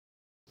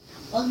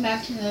Welcome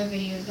back to another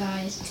video,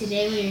 guys.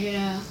 Today we're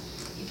gonna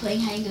be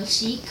playing hide and go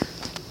seek.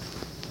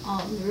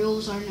 The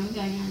rules are no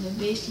going out of the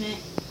basement,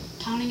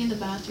 counting in the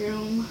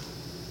bathroom,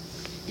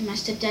 and my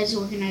stepdad's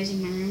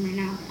organizing my room right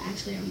now.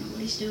 Actually, I don't know what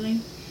he's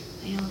doing.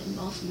 I know I'm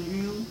both in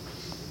my room,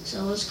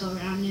 so let's go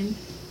around him.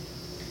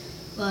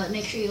 But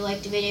make sure you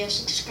like the video,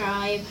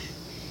 subscribe,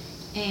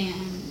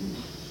 and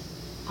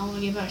I want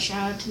to give a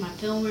shout out to my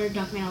filmer,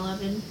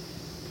 Duckman11.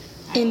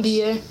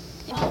 India.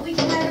 Oh, we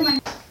can add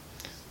my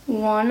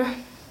 1,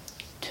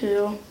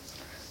 2,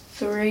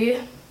 3,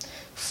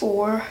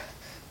 4,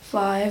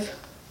 5,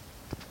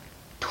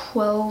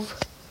 12,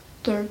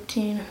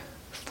 13,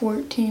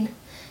 14,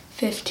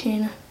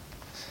 15,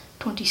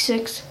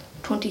 26,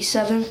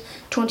 27,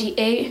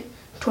 28,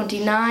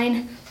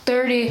 29,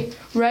 30.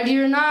 Ready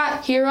or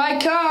not, here I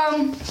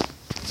come.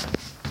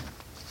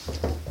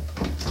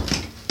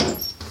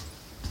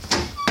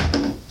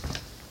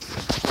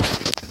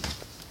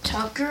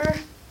 Tucker.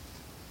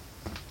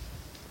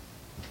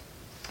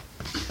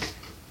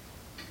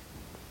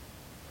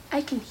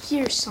 I can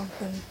hear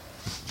something.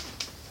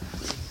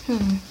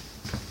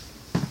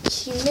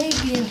 He may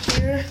be in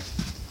here.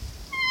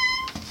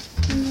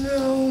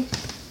 No.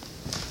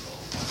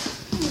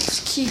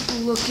 Let's keep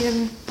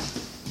looking.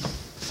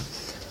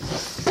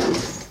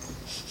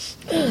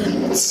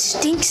 Ugh, it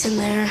stinks in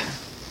there.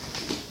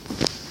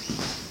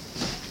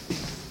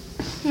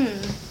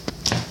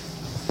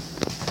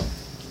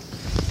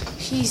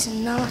 He's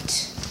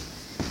not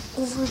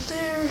over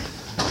there.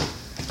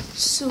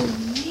 So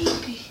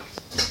maybe.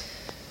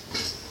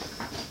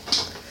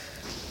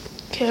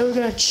 Okay, we're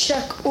gonna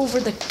check over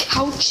the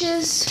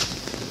couches.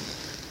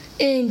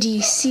 And do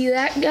you see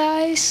that,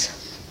 guys?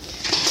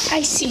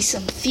 I see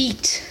some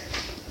feet.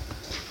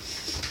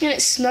 And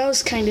it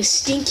smells kind of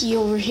stinky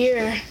over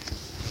here.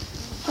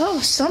 Oh,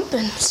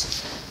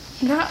 something's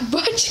not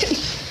budging.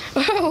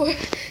 Oh,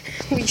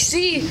 we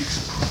see.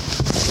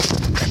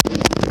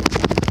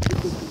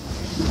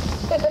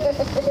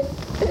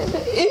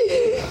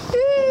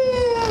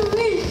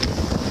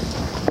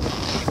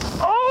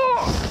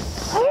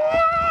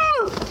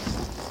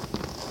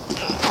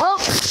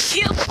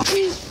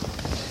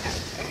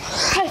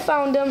 I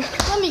found him.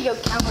 Let me go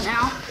count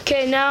now.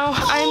 Okay, now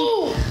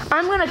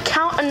I'm gonna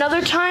count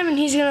another time, and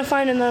he's gonna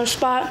find another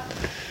spot.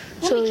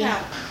 Let me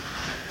count.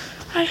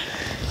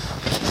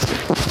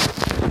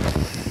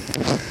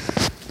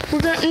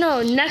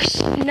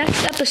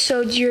 Next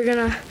episode you're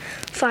gonna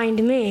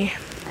find me.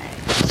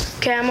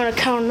 Okay, I'm gonna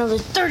count another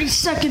 30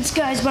 seconds,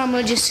 guys, but I'm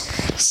gonna just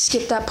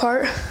skip that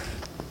part.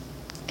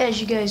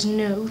 As you guys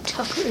know,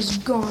 Tucker is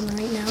gone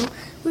right now.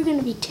 We're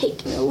gonna be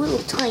taking a little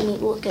tiny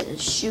look at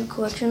his shoe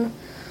collection.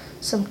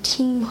 Some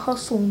Team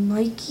Hustle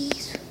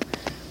Nikes.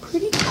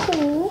 Pretty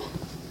cool.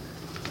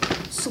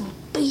 Some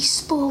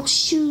baseball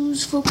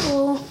shoes,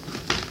 football.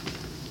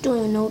 Don't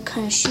even know what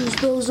kind of shoes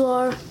those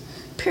are.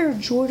 Pair of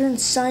Jordans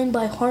signed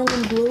by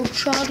Harlem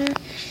Globetrotter.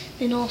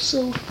 And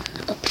also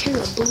a pair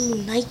of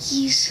blue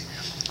Nikes.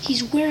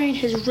 He's wearing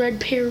his red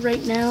pair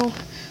right now.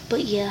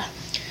 But yeah.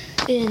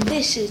 And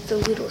this is the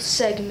little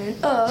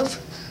segment of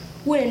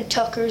when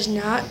Tucker's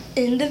not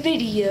in the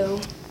video.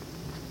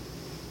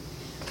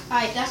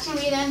 Alright, that's going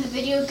to be the end of the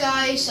video,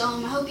 guys.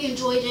 I hope you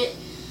enjoyed it.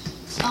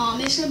 It's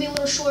going to be a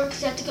little short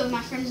because I have to go with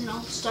my friends and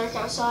I'll start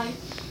outside.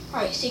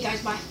 Alright, see you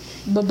guys. Bye.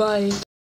 Bye-bye.